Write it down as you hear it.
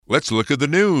Let's look at the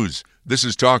news. This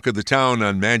is Talk of the Town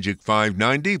on Magic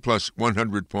 590 plus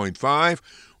 100.5.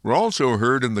 We're also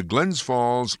heard in the Glens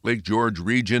Falls, Lake George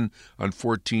region on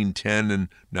 1410 and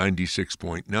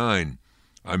 96.9.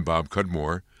 I'm Bob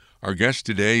Cudmore. Our guest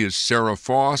today is Sara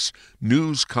Foss,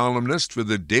 news columnist for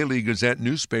the Daily Gazette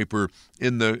newspaper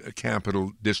in the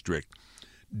Capital District.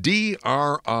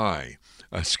 DRI.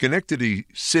 Schenectady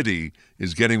City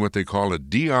is getting what they call a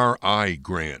DRI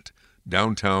grant,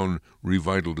 Downtown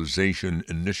Revitalization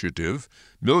Initiative,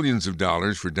 millions of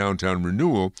dollars for downtown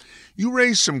renewal. You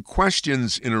raised some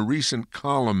questions in a recent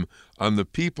column on the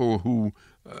people who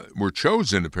were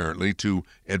chosen, apparently, to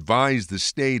advise the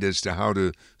state as to how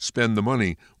to spend the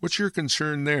money. What's your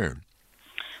concern there?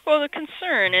 Well, the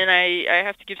concern, and I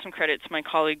have to give some credit to my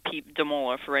colleague Pete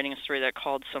DeMola for writing a story that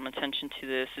called some attention to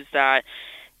this, is that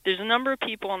there's a number of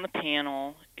people on the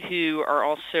panel who are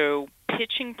also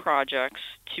pitching projects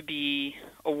to be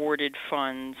awarded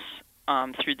funds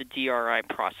through the DRI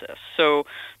process. So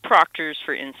Proctor's,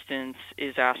 for instance,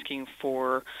 is asking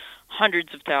for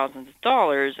hundreds of thousands of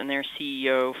dollars, and their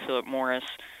CEO, Philip Morris,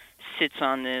 sits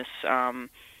on this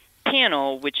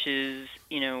panel, which is,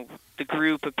 the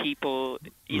group of people,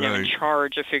 in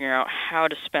charge of figuring out how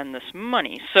to spend this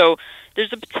money. So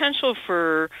there's a potential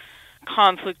for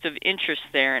conflict of interest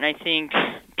there, and I think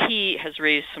Pete has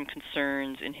raised some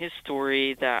concerns in his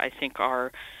story that I think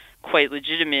are quite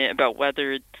legitimate about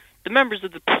whether the members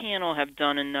of the panel have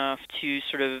done enough to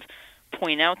sort of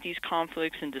point out these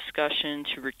conflicts in discussion,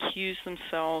 to recuse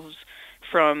themselves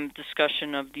from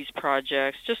discussion of these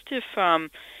projects, just if,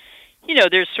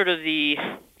 there's sort of the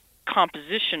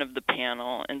composition of the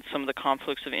panel and some of the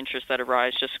conflicts of interest that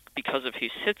arise just because of who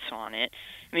sits on it.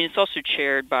 I mean, it's also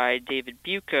chaired by David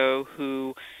Bucco,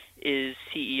 who is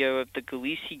CEO of the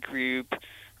Galisi Group,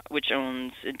 which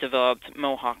owns and developed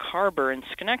Mohawk Harbor in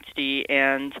Schenectady.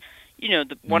 And,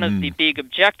 one of the big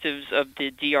objectives of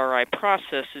the DRI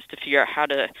process is to figure out how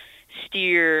to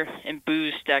steer and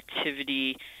boost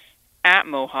activity at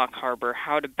Mohawk Harbor,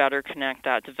 how to better connect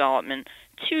that development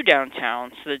to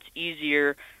downtown so that it's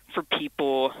easier for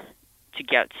people to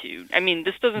get to. I mean,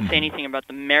 this doesn't say anything about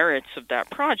the merits of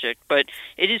that project, but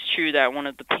it is true that one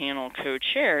of the panel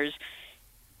co-chairs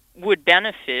would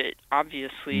benefit,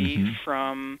 obviously,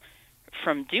 from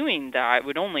doing that. It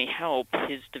would only help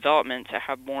his development to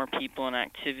have more people and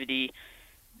activity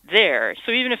there.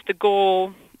 So even if the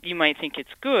goal, you might think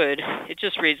it's good, it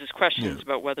just raises questions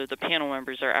about whether the panel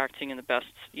members are acting in the best,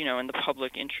 in the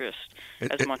public interest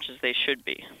as much as they should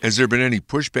be. Has there been any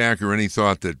pushback or any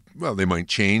thought that, they might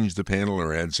change the panel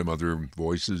or add some other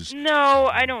voices? No,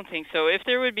 I don't think so. If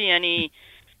there would be any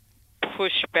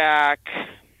pushback,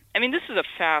 I mean, this is a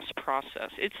fast process.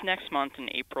 It's next month in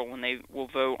April when they will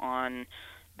vote on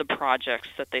the projects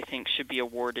that they think should be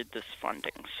awarded this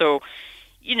funding. So,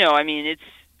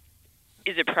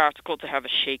 is it practical to have a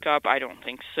shakeup? I don't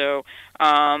think so.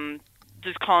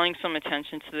 Just calling some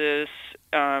attention to this,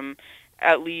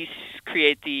 at least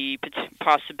create the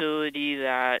possibility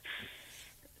that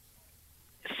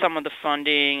some of the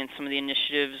funding and some of the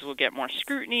initiatives will get more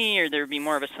scrutiny, or there will be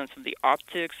more of a sense of the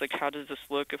optics. Like, how does this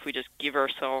look if we just give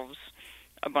ourselves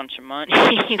a bunch of money,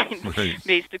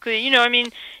 basically?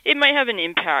 It might have an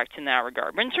impact in that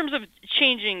regard. But in terms of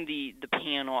changing the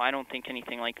panel, I don't think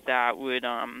anything like that would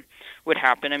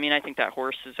happen. I mean, I think that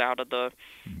horse is out of the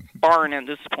barn at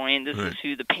this point. This is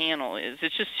who the panel is.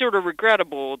 It's just sort of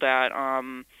regrettable that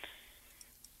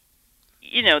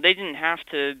they didn't have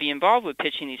to be involved with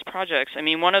pitching these projects. I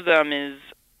mean, one of them is,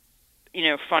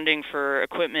 funding for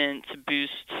equipment to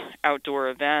boost outdoor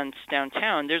events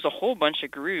downtown. There's a whole bunch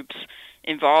of groups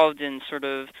involved in sort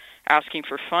of asking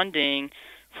for funding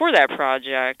for that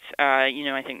project.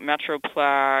 I think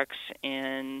Metroplex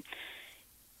and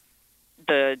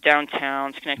the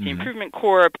Downtown Schenectady Improvement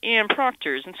Corp. And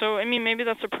Proctor's. And so, maybe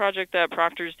that's a project that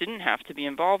Proctor's didn't have to be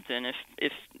involved in.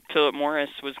 If Philip Morris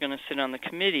was going to sit on the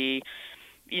committee,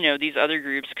 these other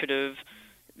groups could have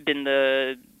been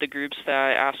the groups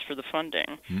that asked for the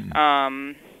funding.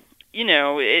 The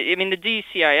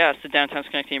DCIS, the Downtown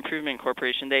Schenectady Improvement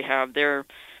Corporation, they have their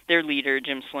leader,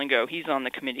 Jim Slingo. He's on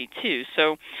the committee too.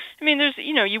 So, there's,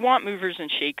 you want movers and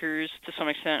shakers to some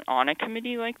extent on a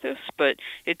committee like this, but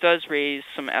it does raise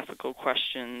some ethical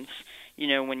questions,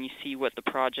 when you see what the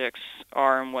projects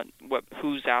are and what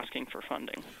who's asking for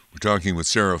funding. We're talking with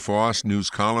Sara Foss, news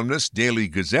columnist, Daily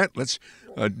Gazette. Let's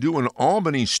do an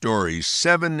Albany story,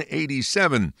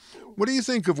 787. What do you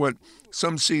think of what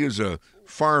some see as a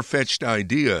far-fetched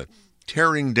idea,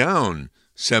 tearing down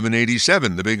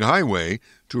 787, the big highway,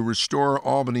 to restore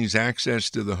Albany's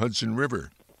access to the Hudson River?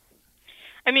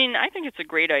 I mean, I think it's a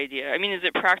great idea. I mean, is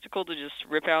it practical to just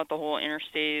rip out the whole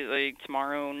interstate like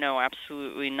tomorrow? No,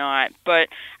 absolutely not. But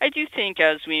I do think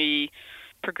as we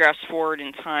progress forward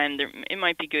in time, it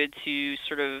might be good to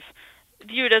sort of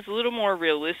view it as a little more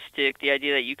realistic, the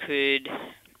idea that you could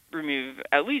remove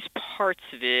at least parts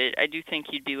of it. I do think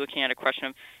you'd be looking at a question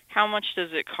of how much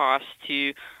does it cost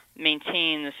to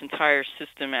maintain this entire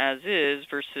system as is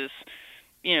versus,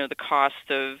 the cost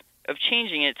of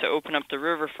changing it to open up the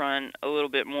riverfront a little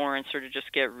bit more and sort of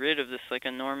just get rid of this like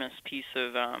enormous piece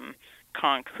of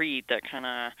concrete that kind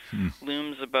of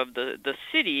looms above the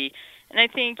city. And I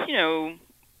think,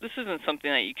 this isn't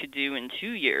something that you could do in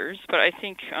 2 years, but I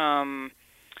think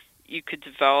you could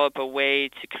develop a way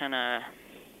to kind of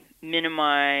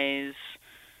minimize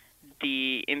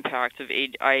the impact of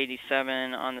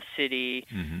I-87 on the city,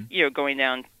 going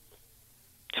down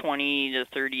 20 to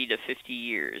 30 to 50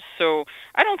 years. So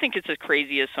I don't think it's as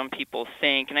crazy as some people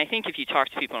think. And I think if you talk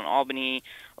to people in Albany,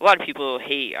 a lot of people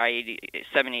hate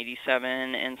I-87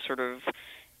 and sort of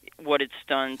what it's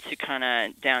done to kind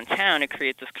of downtown. It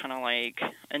creates this kind of like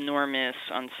enormous,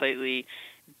 unsightly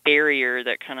barrier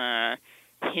that kind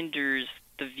of hinders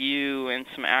the view and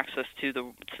some access to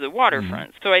the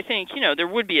waterfront. So I think, there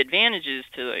would be advantages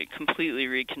to like completely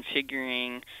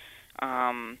reconfiguring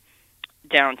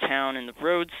downtown and the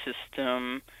road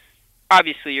system.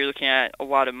 Obviously, you're looking at a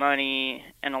lot of money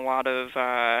and a lot of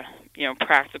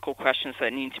practical questions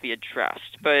that need to be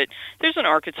addressed. But there's an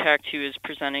architect who is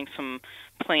presenting some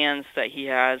plans that he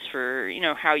has for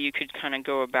how you could kind of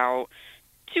go about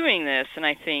doing this, and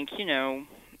I think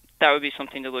that would be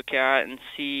something to look at and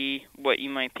see what you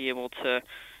might be able to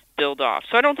build off.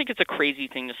 So I don't think it's a crazy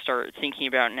thing to start thinking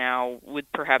about now, with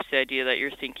perhaps the idea that you're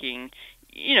thinking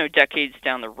decades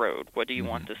down the road. What do you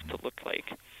want this to look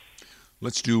like?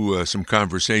 Let's do some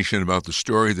conversation about the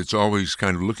story that's always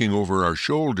kind of looking over our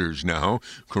shoulders now,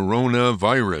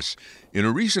 coronavirus. In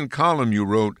a recent column you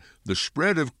wrote, "The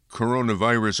spread of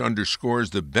coronavirus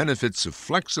underscores the benefits of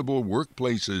flexible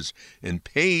workplaces and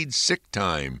paid sick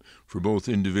time for both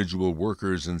individual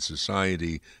workers and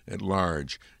society at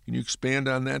large." Can you expand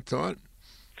on that thought?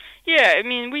 Yeah, I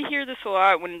mean, we hear this a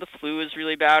lot when the flu is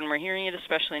really bad, and we're hearing it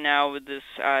especially now with this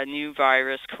new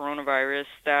virus, coronavirus,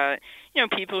 that,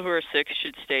 people who are sick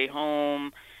should stay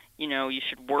home, you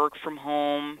should work from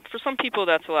home. For some people,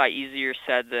 that's a lot easier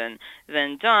said than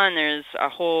done. There's a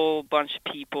whole bunch of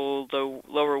people,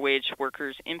 lower wage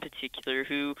workers in particular,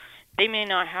 who they may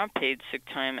not have paid sick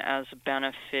time as a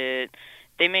benefit.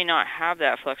 They may not have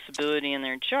that flexibility in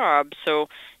their job, so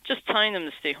just telling them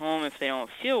to stay home if they don't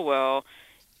feel well,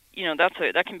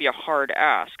 that can be a hard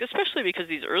ask, especially because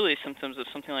these early symptoms of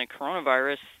something like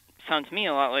coronavirus sound to me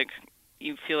a lot like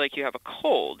you feel like you have a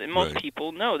cold. And most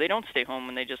people, no, they don't stay home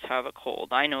when they just have a cold.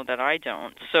 I know that I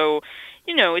don't. So,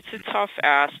 it's a tough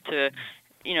ask to,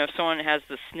 if someone has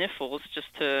the sniffles, just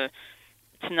to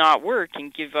not work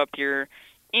and give up your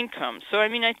income. So, I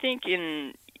mean, I think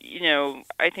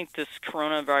I think this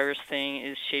coronavirus thing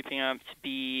is shaping up to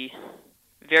be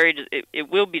it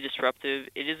will be disruptive.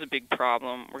 It is a big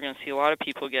problem. We're going to see a lot of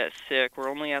people get sick. We're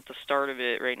only at the start of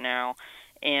it right now.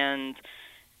 And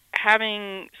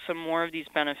having some more of these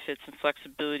benefits and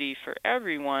flexibility for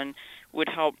everyone would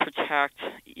help protect,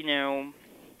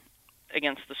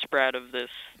 against the spread of this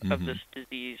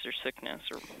disease or sickness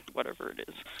or whatever it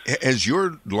is. Has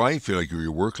your life, like your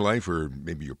work life or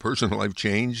maybe your personal life,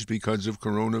 changed because of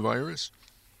coronavirus?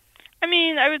 I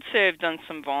mean, I would say I've done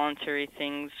some voluntary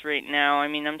things right now. I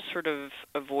mean, I'm sort of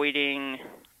avoiding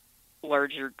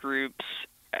larger groups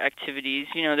activities.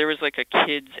 There was like a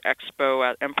kids expo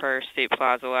at Empire State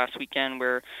Plaza last weekend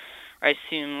where I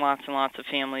assume lots and lots of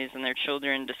families and their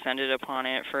children descended upon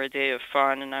it for a day of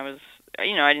fun, and I was, I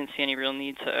didn't see any real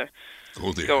need to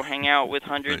go hang out with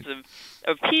hundreds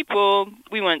of people.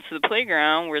 We went to the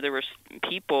playground where there were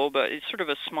people, but it's sort of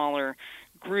a smaller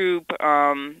group.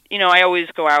 I always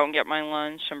go out and get my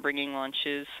lunch. I'm bringing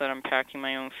lunches, so I'm packing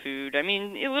my own food. I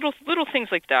mean, little things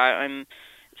like that I'm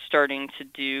starting to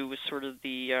do with sort of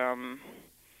the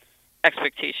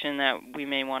expectation that we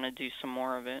may want to do some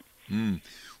more of it.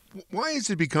 Why has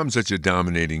it become such a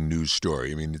dominating news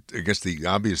story? I mean, I guess the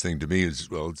obvious thing to me is,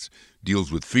 it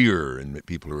deals with fear and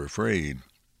people are afraid.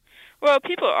 Well,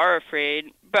 people are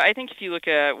afraid, but I think if you look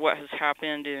at what has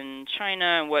happened in China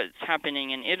and what's happening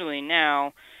in Italy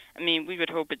now, I mean, we would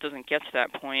hope it doesn't get to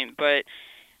that point. But,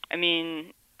 I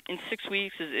mean, in 6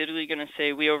 weeks, is Italy going to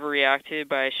say we overreacted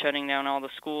by shutting down all the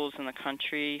schools in the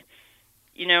country?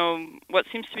 What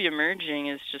seems to be emerging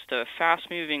is just a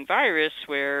fast-moving virus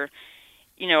where,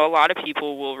 a lot of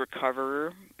people will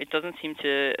recover. It doesn't seem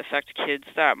to affect kids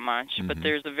that much, but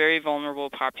there's a very vulnerable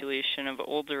population of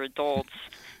older adults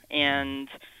and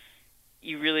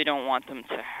you really don't want them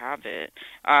to have it.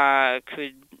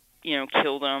 Could,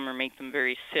 kill them or make them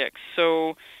very sick.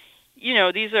 So,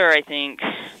 these are, I think,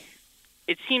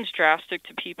 it seems drastic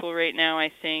to people right now,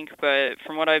 I think, but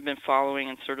from what I've been following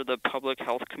in sort of the public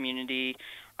health community,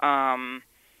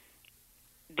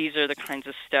 these are the kinds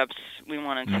of steps we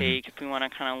want to take if we want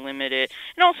to kind of limit it.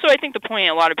 And also, I think the point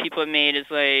a lot of people have made is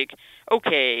like,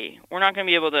 okay, we're not going to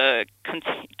be able to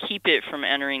keep it from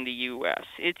entering the U.S.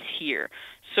 It's here.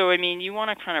 So, I mean, you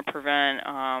want to kind of prevent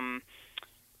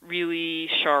really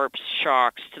sharp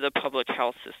shocks to the public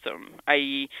health system,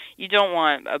 i.e., you don't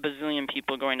want a bazillion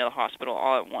people going to the hospital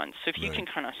all at once. So if you can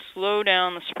kind of slow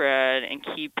down the spread and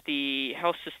keep the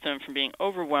health system from being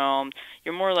overwhelmed,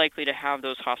 you're more likely to have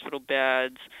those hospital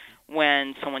beds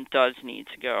when someone does need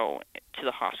to go to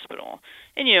the hospital.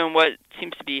 And, what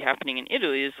seems to be happening in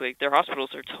Italy is, like, their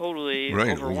hospitals are totally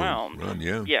overwhelmed.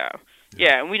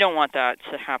 Yeah, and we don't want that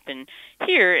to happen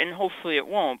here, and hopefully it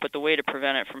won't. But the way to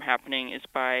prevent it from happening is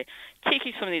by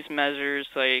taking some of these measures,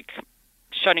 like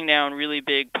shutting down really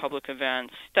big public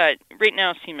events that right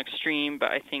now seem extreme, but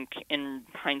I think in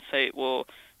hindsight will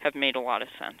have made a lot of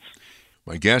sense.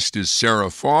 My guest is Sara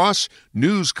Foss,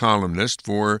 news columnist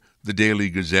for the Daily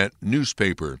Gazette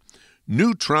newspaper.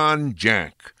 Neutron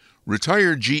Jack.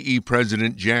 Retired GE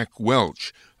President Jack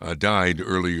Welch died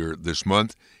earlier this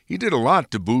month. He did a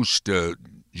lot to boost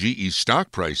GE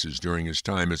stock prices during his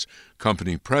time as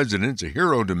company president. A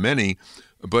hero to many,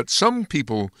 but some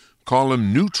people call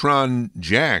him Neutron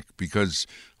Jack because,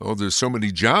 there's so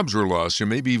many jobs were lost, or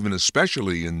maybe even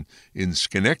especially in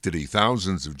Schenectady.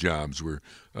 Thousands of jobs were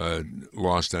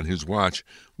lost on his watch.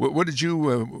 What did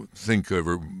you think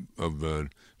of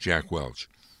Jack Welch?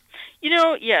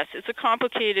 Yes, it's a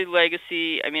complicated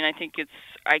legacy. I mean, I think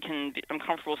I'm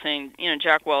comfortable saying,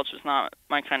 Jack Welch was not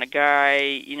my kind of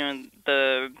guy.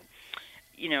 The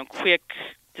quick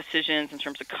decisions in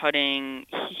terms of cutting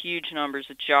huge numbers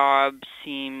of jobs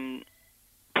seem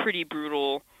pretty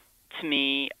brutal to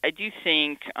me. I do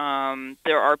think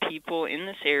there are people in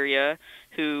this area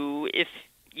who, if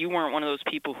you weren't one of those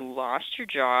people who lost your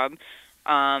job,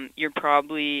 you're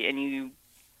probably, and you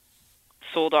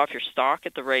sold off your stock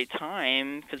at the right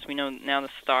time, because we know now the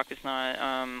stock is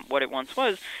not what it once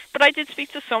was. But I did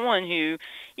speak to someone who,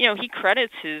 he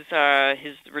credits his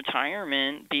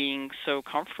retirement being so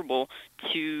comfortable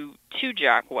to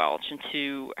Jack Welch and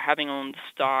to having owned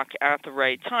stock at the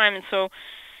right time. And so,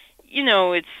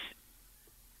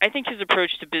 I think his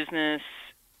approach to business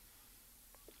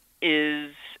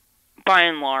is, by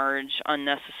and large,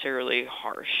 unnecessarily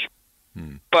harsh.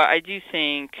 But I do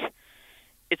think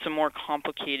it's a more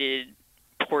complicated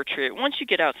portrait. Once you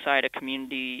get outside a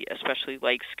community, especially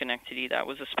like Schenectady, that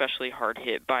was especially hard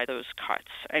hit by those cuts.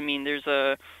 I mean, there's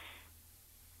a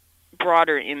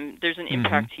broader, there's an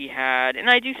impact he had. And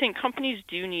I do think companies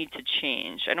do need to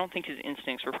change. I don't think his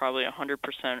instincts were probably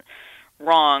 100%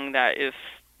 wrong, that if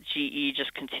GE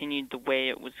just continued the way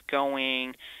it was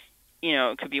going,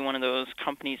 it could be one of those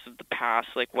companies of the past,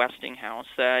 like Westinghouse,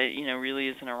 that, really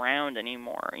isn't around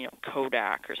anymore,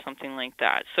 Kodak or something like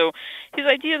that. So his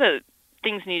idea that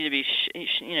things need to be,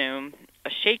 a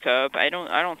shakeup, I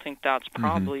don't think that's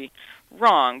probably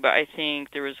wrong, but I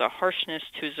think there was a harshness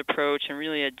to his approach and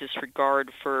really a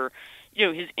disregard for,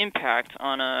 his impact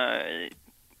on a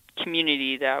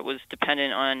community that was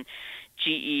dependent on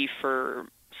GE for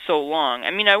so long.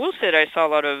 I mean, I will say that I saw a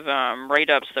lot of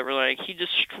write-ups that were like, he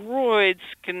destroyed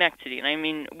Schenectady. And I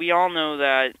mean, we all know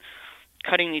that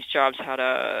cutting these jobs had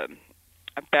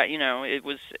it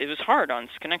was hard on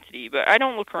Schenectady. But I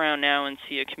don't look around now and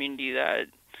see a community that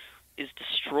is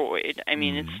destroyed. I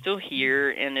mean, it's still here,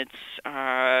 and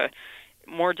it's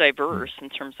more diverse in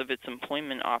terms of its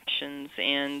employment options,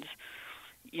 and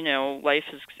life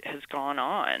has gone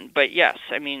on. But yes,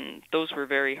 I mean, those were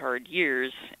very hard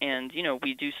years, and,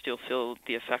 we do still feel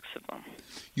the effects of them.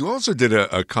 You also did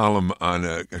a column on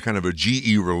a kind of a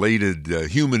GE-related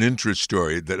human interest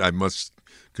story that I must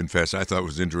confess I thought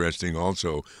was interesting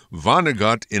also.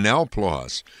 Vonnegut in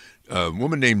Alplos. A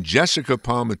woman named Jessica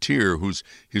Palmatier, who's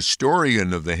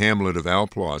historian of the hamlet of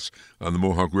Alplos on the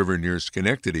Mohawk River near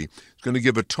Schenectady, is going to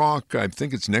give a talk, I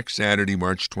think it's next Saturday,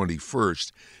 March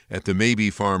 21st, at the Maybe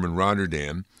Farm in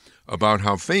Rotterdam, about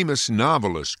how famous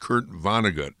novelist Kurt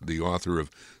Vonnegut, the author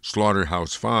of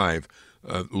Slaughterhouse-Five,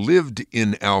 lived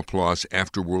in Alplos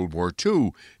after World War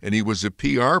II, and he was a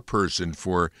PR person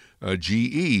for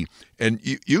GE. And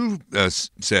you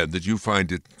said that you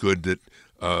find it good that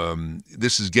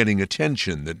this is getting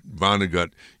attention, that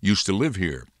Vonnegut used to live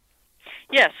here.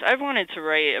 Yes, I've wanted to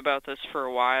write about this for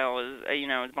a while.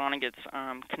 Vonnegut's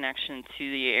connection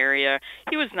to the area.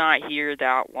 He was not here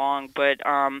that long, but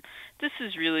this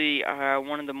is really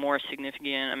one of the more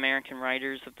significant American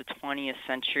writers of the 20th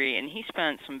century, and he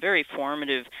spent some very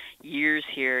formative years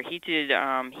here. He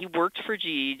worked for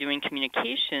GE doing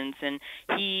communications, and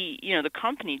the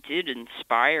company did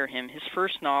inspire him. His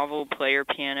first novel, Player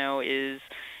Piano, is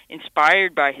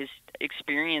inspired by his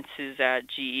experiences at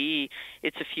GE.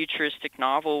 It's a futuristic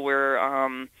novel where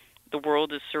the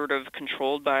world is sort of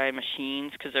controlled by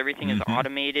machines because everything is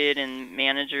automated, and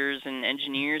managers and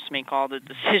engineers make all the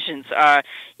decisions.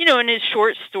 In his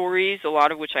short stories, a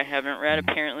lot of which I haven't read,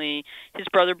 apparently his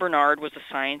brother Bernard was a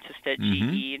scientist at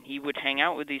GE, and he would hang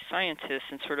out with these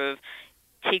scientists and sort of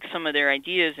take some of their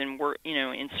ideas and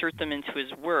insert them into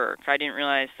his work. I didn't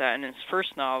realize that in his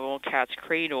first novel, Cat's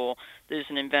Cradle, there's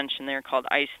an invention there called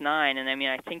Ice 9, and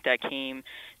I think that came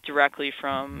directly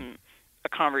from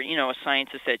a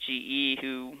scientist at GE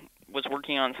who was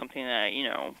working on something that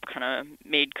kind of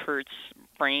made Kurt's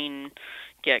brain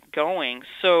get going.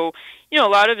 So, a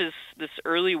lot of this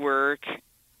early work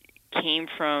came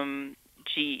from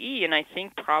GE, and I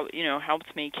think probably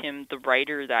helped make him the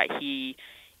writer that he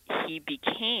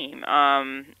became.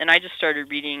 And I just started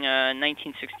reading a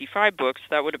 1965 book, so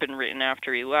that would have been written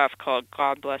after he left, called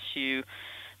God Bless You,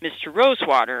 Mr.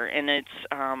 Rosewater, and it's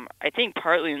I think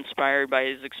partly inspired by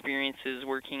his experiences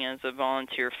working as a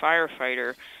volunteer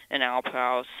firefighter in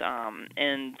Alphaus.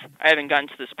 And I haven't gotten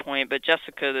to this point, but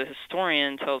Jessica, the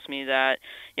historian, tells me that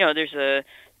there's a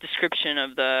description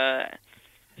of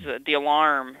the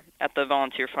alarm at the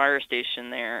volunteer fire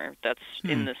station there that's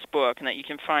in this book, and that you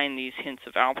can find these hints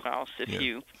of Alphaus if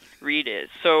you read it.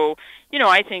 So,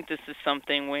 I think this is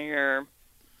something where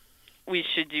we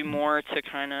should do more to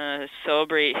kind of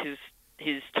celebrate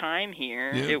his time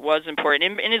here. Yeah. It was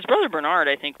important. And his brother Bernard,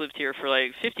 I think, lived here for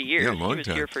like 50 years. Yeah, long he was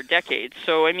time. Here for decades.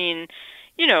 So,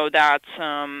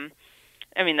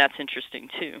 that's interesting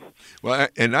too. Well,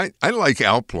 I like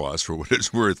Alplos for what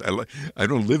it's worth. I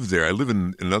don't live there. I live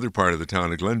in another part of the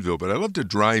town of Glenville, but I love to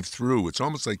drive through. It's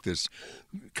almost like this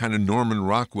kind of Norman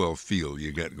Rockwell feel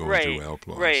you get going through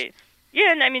Alplos. Right.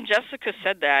 Yeah, and Jessica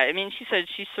said that. She said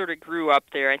she sort of grew up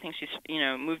there. I think she's,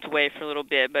 moved away for a little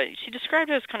bit, but she described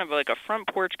it as kind of like a front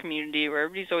porch community where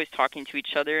everybody's always talking to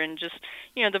each other, and just,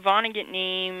 the Vonnegut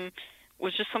name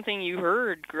was just something you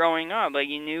heard growing up. Like,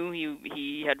 you knew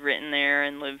he had written there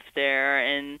and lived there,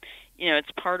 and it's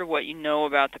part of what you know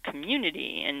about the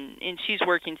community. And she's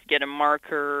working to get a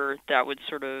marker that would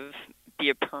sort of be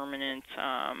a permanent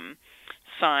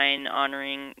sign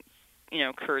honoring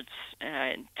Kurt's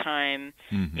time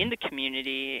in the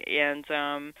community. And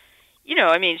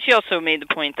she also made the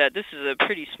point that this is a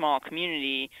pretty small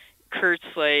community.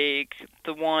 Kurt's like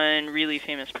the one really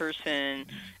famous person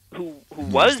who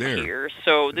was here.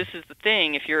 So this is the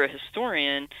thing, if you're a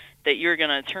historian, that you're going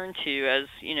to turn to as,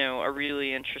 a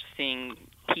really interesting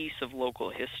piece of local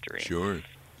history. Sure.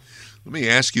 Let me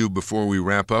ask you before we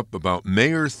wrap up about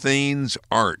Mayor Thane's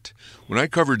art. When I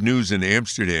covered news in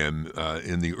Amsterdam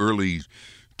in the early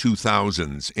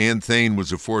 2000s, Anne Thane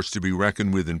was a force to be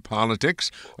reckoned with in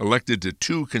politics, elected to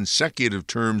 2 consecutive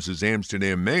terms as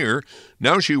Amsterdam mayor.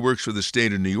 Now she works for the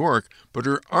state of New York, but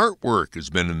her artwork has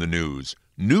been in the news.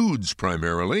 Nudes,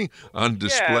 primarily, on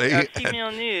display. Yeah,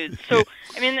 female nudes. So,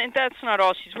 that's not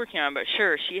all she's working on, but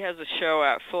sure, she has a show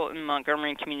at Fulton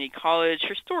Montgomery Community College.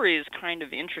 Her story is kind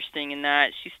of interesting in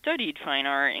that she studied fine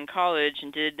art in college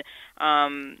and did,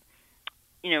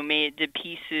 did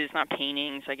pieces, not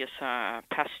paintings, I guess,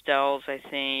 pastels, I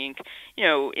think,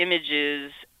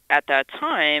 images at that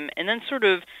time, and then sort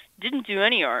of didn't do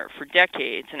any art for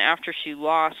decades. And after she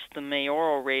lost the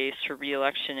mayoral race for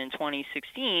re-election in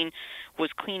 2016, was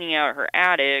cleaning out her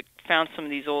attic, found some of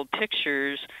these old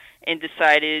pictures, and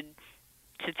decided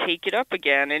to take it up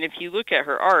again. And if you look at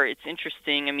her art, it's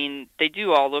interesting. They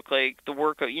do all look like the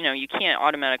work of, you can't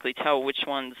automatically tell which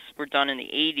ones were done in the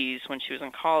 80s when she was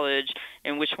in college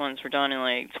and which ones were done in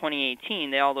like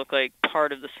 2018. They all look like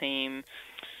part of the same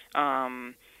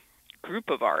group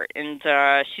of art. And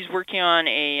she's working on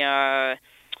a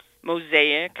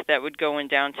mosaic that would go in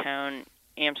downtown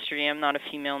Amsterdam, not a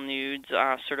female nudes,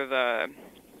 sort of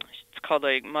it's called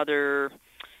like Mother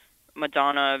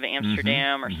Madonna of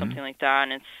Amsterdam or something like that.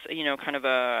 And it's, kind of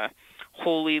a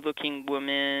holy-looking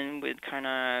woman with kind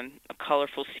of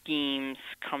colorful schemes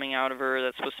coming out of her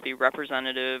that's supposed to be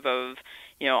representative of,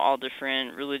 all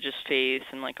different religious faiths,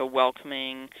 and like a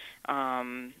welcoming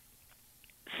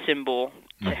symbol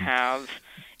to have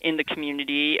in the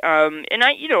community. And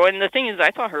the thing is,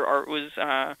 I thought her art was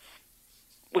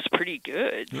was pretty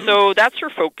good. So that's her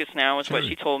focus now, is what Sure.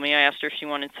 she told me. I asked her if she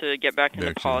wanted to get back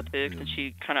into politics, and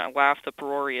she kind of laughed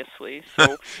uproariously.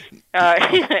 So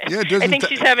I think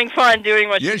she's having fun doing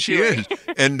what she's doing. Yeah, she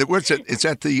is. And what's it? It's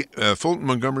at the Fulton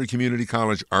Montgomery Community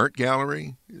College Art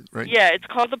Gallery, right? Yeah, it's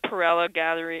called the Perella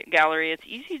Gallery. It's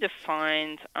easy to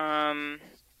find, and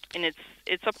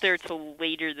it's up there till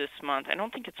later this month. I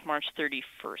don't think it's March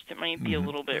 31st. It might be a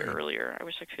little bit earlier. I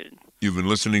wish I could. You've been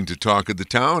listening to Talk of the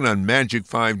Town on Magic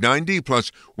 590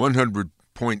 plus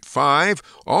 100.5.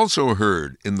 Also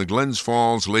heard in the Glens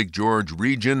Falls, Lake George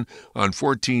region on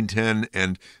 1410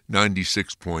 and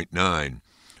 96.9.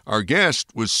 Our guest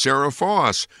was Sara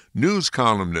Foss, news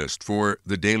columnist for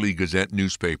the Daily Gazette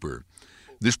newspaper.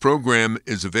 This program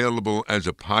is available as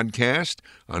a podcast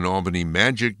on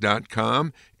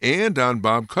albanymagic.com and on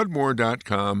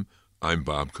bobcudmore.com. I'm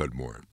Bob Cudmore.